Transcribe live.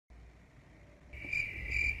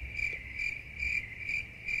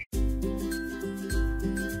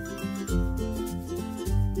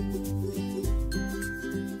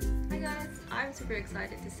super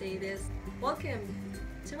excited to say this. Welcome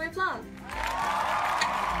to my vlog!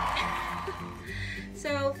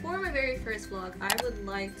 So for my very first vlog, I would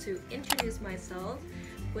like to introduce myself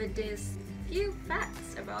with this few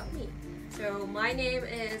facts about me. So my name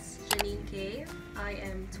is Janine Kaye. I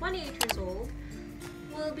am 28 years old,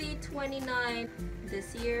 will be 29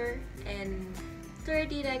 this year and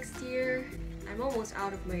 30 next year. I'm almost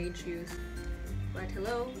out of my age youth, but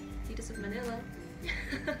hello, Titas of Manila.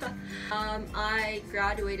 I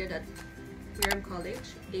graduated at Miriam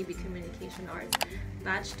College, AB Communication Arts,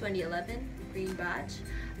 batch 2011, green batch.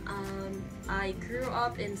 I grew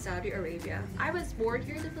up in Saudi Arabia. I was born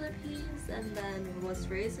here in the Philippines and then was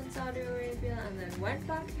raised in Saudi Arabia and then went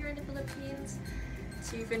back here in the Philippines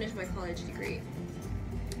to finish my college degree.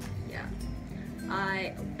 Yeah,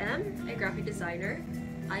 I am a graphic designer.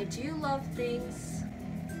 I do love things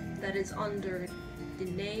that is under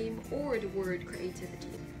the name or the word creativity.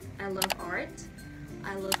 I love art,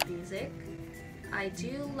 I love music, I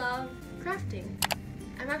do love crafting.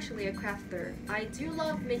 I'm actually a crafter. I do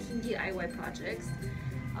love making DIY projects,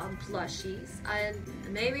 plushies, and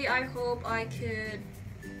maybe I hope I could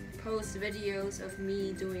post videos of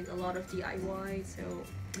me doing a lot of DIY, so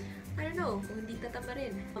I don't know, kung hindi tatama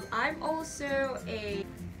rin. I'm also a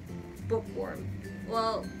bookworm.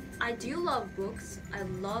 Well, I do love books. I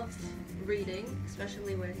love reading,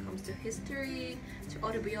 especially when it comes to history, to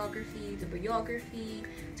autobiography, to biography,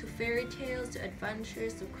 to fairy tales, to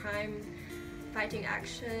adventures, to crime fighting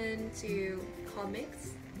action, to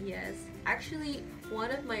comics. Yes, actually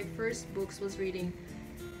one of my first books was reading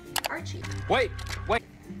Archie. Wait.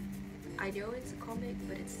 I know it's a comic,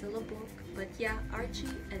 but it's still a book. But yeah,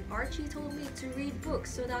 Archie, and Archie told me to read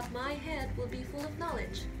books so that my head will be full of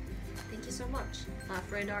knowledge. Thank you so much, my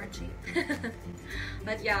friend Archie.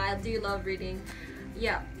 But yeah, I do love reading.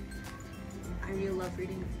 Yeah, I really love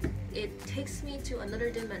reading. It takes me to another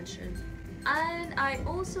dimension. And I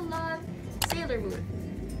also love Sailor Moon.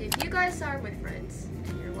 If you guys are my friends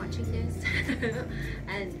and you're watching this,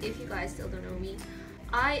 and if you guys still don't know me,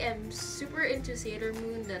 I am super into Sailor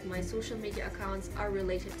Moon that my social media accounts are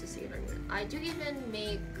related to Sailor Moon. I do even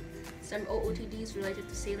make some OOTDs related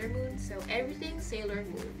to Sailor Moon, so everything Sailor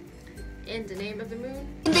Moon. In the name of the moon.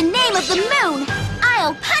 In the name of the moon,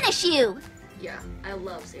 I'll punish you! Yeah, I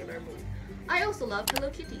love Sailor Moon. I also love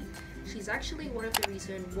Hello Kitty. She's actually one of the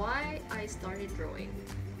reasons why I started drawing.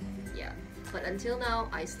 Yeah, but until now,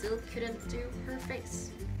 I still couldn't do her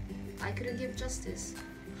face. I couldn't give justice.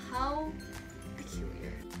 How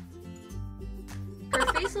peculiar. Her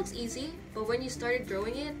face looks easy, but when you started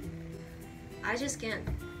drawing it, I just can't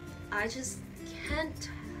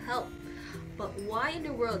help. But why in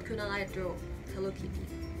the world couldn't I draw Hello Kitty?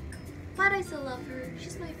 But I still love her,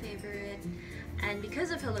 she's my favorite. And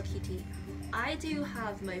because of Hello Kitty, I do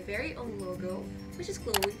have my very own logo, which is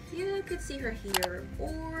Chloe. You could see her here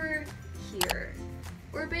or here.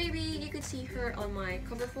 Or maybe you could see her on my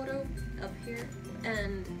cover photo up here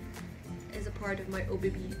and as a part of my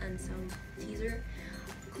OBB and some teaser.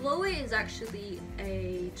 Chloe is actually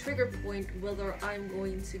a trigger point whether I'm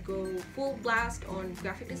going to go full blast on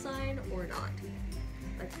graphic design or not.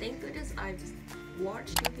 But thank goodness I've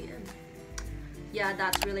watched 2PM. Yeah,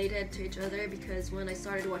 that's related to each other because when I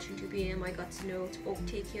started watching 2PM, I got to know Oak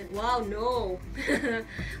Taken. Wow, no!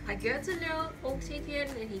 I got to know Oak Taken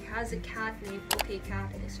and he has a cat named OK Cat,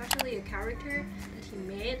 and especially a character that he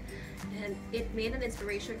made, and it made an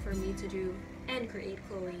inspiration for me to do and create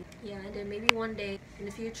Chloe. Yeah, and then maybe one day in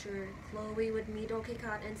the future, Chloe would meet OK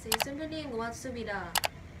Cat and say, "Simbaning, what's to be da?"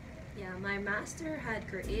 Yeah, my master had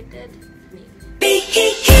created me.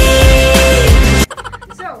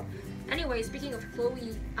 So, anyway, speaking of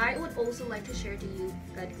Chloe, I would also like to share to you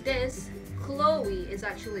that this Chloe is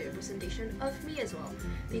actually a representation of me as well,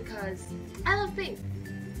 because I love pink.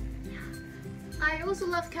 I also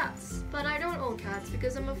love cats, but I don't own cats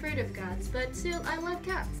because I'm afraid of cats, but still I love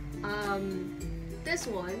cats. This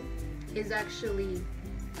one is actually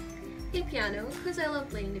a piano because I love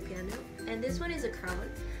playing the piano, and this one is a crown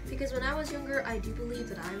because when I was younger I do believe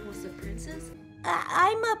that I was a princess.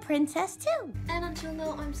 I'm a princess too. And until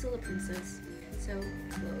now I'm still a princess. So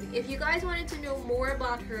Chloe. If you guys wanted to know more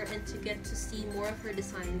about her and to get to see more of her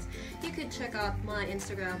designs, you could check out my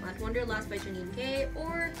Instagram at Wanderlust by Janine Kaye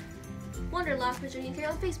or Wanderlust by Janine Kaye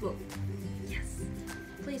on Facebook. Yes,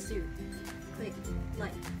 please do click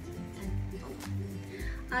like and follow.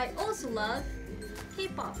 I also love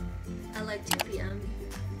K-pop. I like 2PM,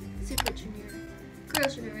 Super Junior,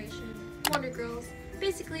 Girls' Generation, Wonder Girls.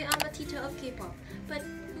 Basically, I'm a tita of K-pop, but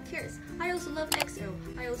who cares? I also love EXO,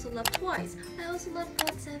 I also love Twice, I also love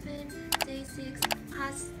GOT7, Day6,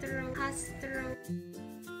 Astro.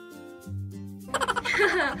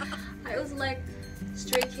 I also like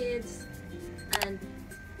Stray Kids and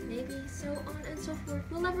maybe so on and so forth.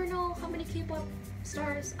 We'll never know how many K-pop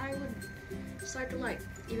stars I would start to like,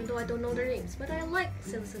 even though I don't know their names. But I like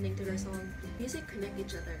listening to their song. Music connects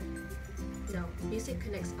each other. No, music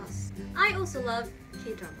connects us. I also love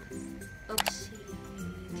K-dramas. 혹시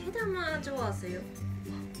K-드라마 좋아하세요?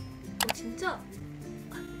 진짜?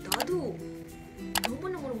 나도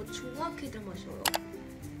너무너무 좋아 K-드라마 좋아요.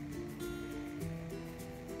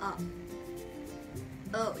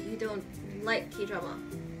 Oh, you don't like K-drama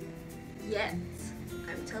yet.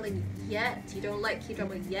 I'm telling you, yet. You don't like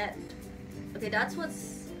K-drama yet. Okay, that's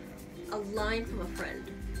what's a line from a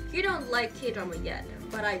friend. You don't like K-drama yet,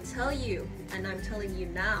 but I tell you, and I'm telling you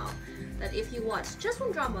now, that if you watch just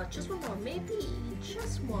one drama, maybe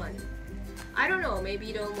just one. I don't know, maybe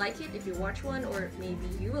you don't like it if you watch one, or maybe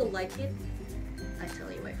you will like it. I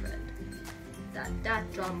tell you, my friend,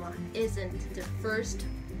 that drama isn't the first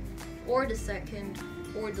or the second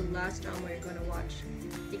or the last drama you're gonna watch,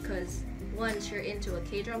 because once you're into a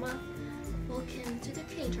K-drama, welcome to the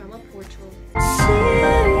K-drama portal.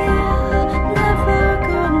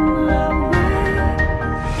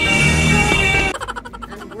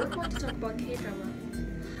 And we're going to talk about K-drama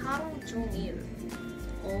하루 종일,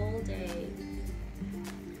 all day,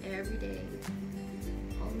 every day,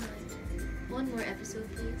 all night. One more episode,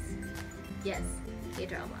 please. Yes,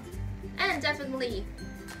 K-drama. And definitely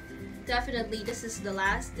this is the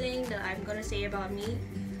last thing that I'm gonna say about me,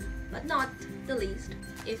 but not the least.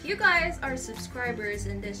 If you guys are subscribers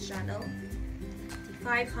in this channel, the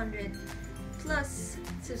 500 plus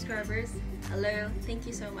subscribers, hello, thank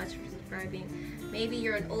you so much for subscribing. Maybe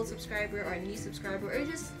you're an old subscriber or a new subscriber, or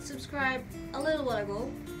you just subscribed a little while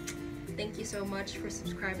ago. Thank you so much for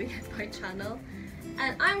subscribing at my channel.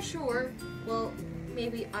 And I'm sure, well,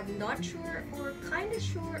 maybe I'm not sure, or kinda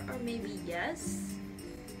sure, or maybe yes.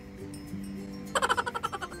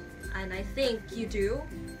 And I think you do.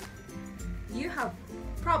 You have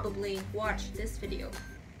probably watched this video.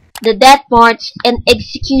 The death march and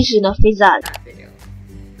execution of Rizal. That video.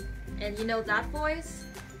 And you know that voice?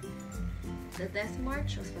 The death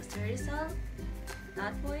march of Pastor Rizal?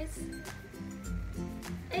 That voice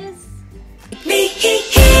is me.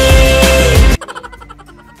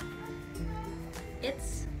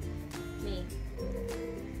 It's me.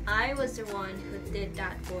 I was the one who did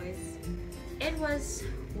that voice. It was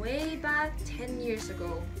way back 10 years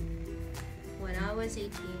ago when I was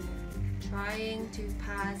 18, trying to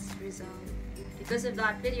pass Rizal. Because of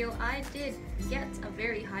that video, I did get a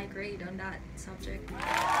very high grade on that subject.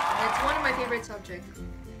 It's one of my favorite subjects,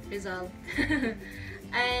 Rizal.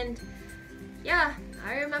 And yeah,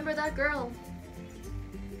 I remember that girl.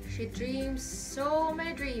 She dreams so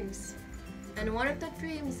many dreams. And one of the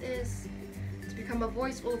dreams is to become a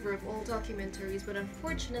voiceover of all documentaries, but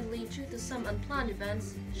unfortunately, due to some unplanned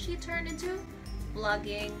events, she turned into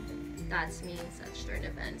vlogging. That's me in such turn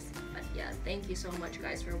events. But yeah, thank you so much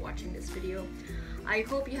guys for watching this video. I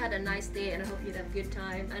hope you had a nice day, and I hope you had a good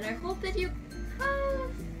time, and I hope that you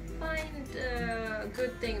find a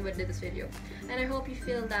good thing with this video, and I hope you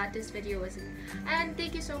feel that this video was, and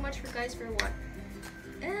thank you so much for guys for watching,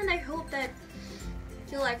 and I hope that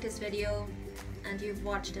you like this video and you've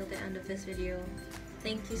watched till the end of this video.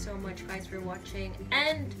 Thank you so much guys for watching,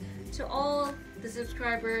 and to all the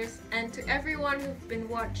subscribers, and to everyone who've been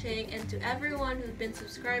watching, and to everyone who've been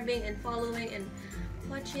subscribing and following and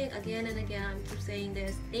watching again and again. I keep saying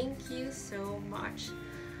this, thank you so much.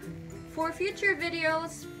 For future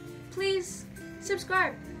videos, please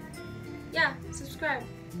subscribe. Yeah, subscribe.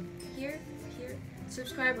 Here,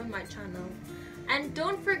 subscribe on my channel. And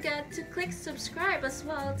don't forget to click subscribe as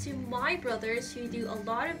well to my brothers who do a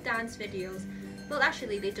lot of dance videos. Well,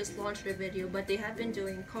 actually, they just launched their video, but they have been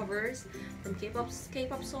doing covers from K-pop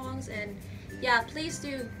songs. And yeah, please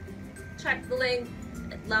do check the link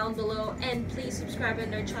down below, and please subscribe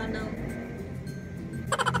on their channel.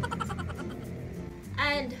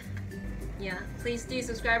 And yeah, please do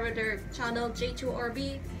subscribe to their channel,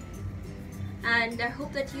 J2RB. And I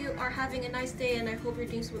hope that you are having a nice day, and I hope your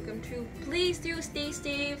dreams will come true. Please do stay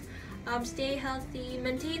safe, stay healthy,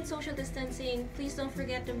 maintain social distancing. Please don't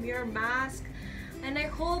forget to wear a mask. And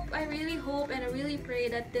I really hope, and I really pray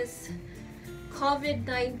that this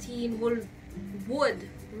COVID-19 would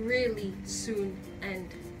really soon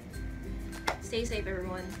end. Stay safe,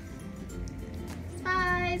 everyone.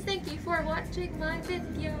 Bye. Thank you for watching my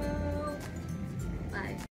video.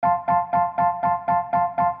 Bye.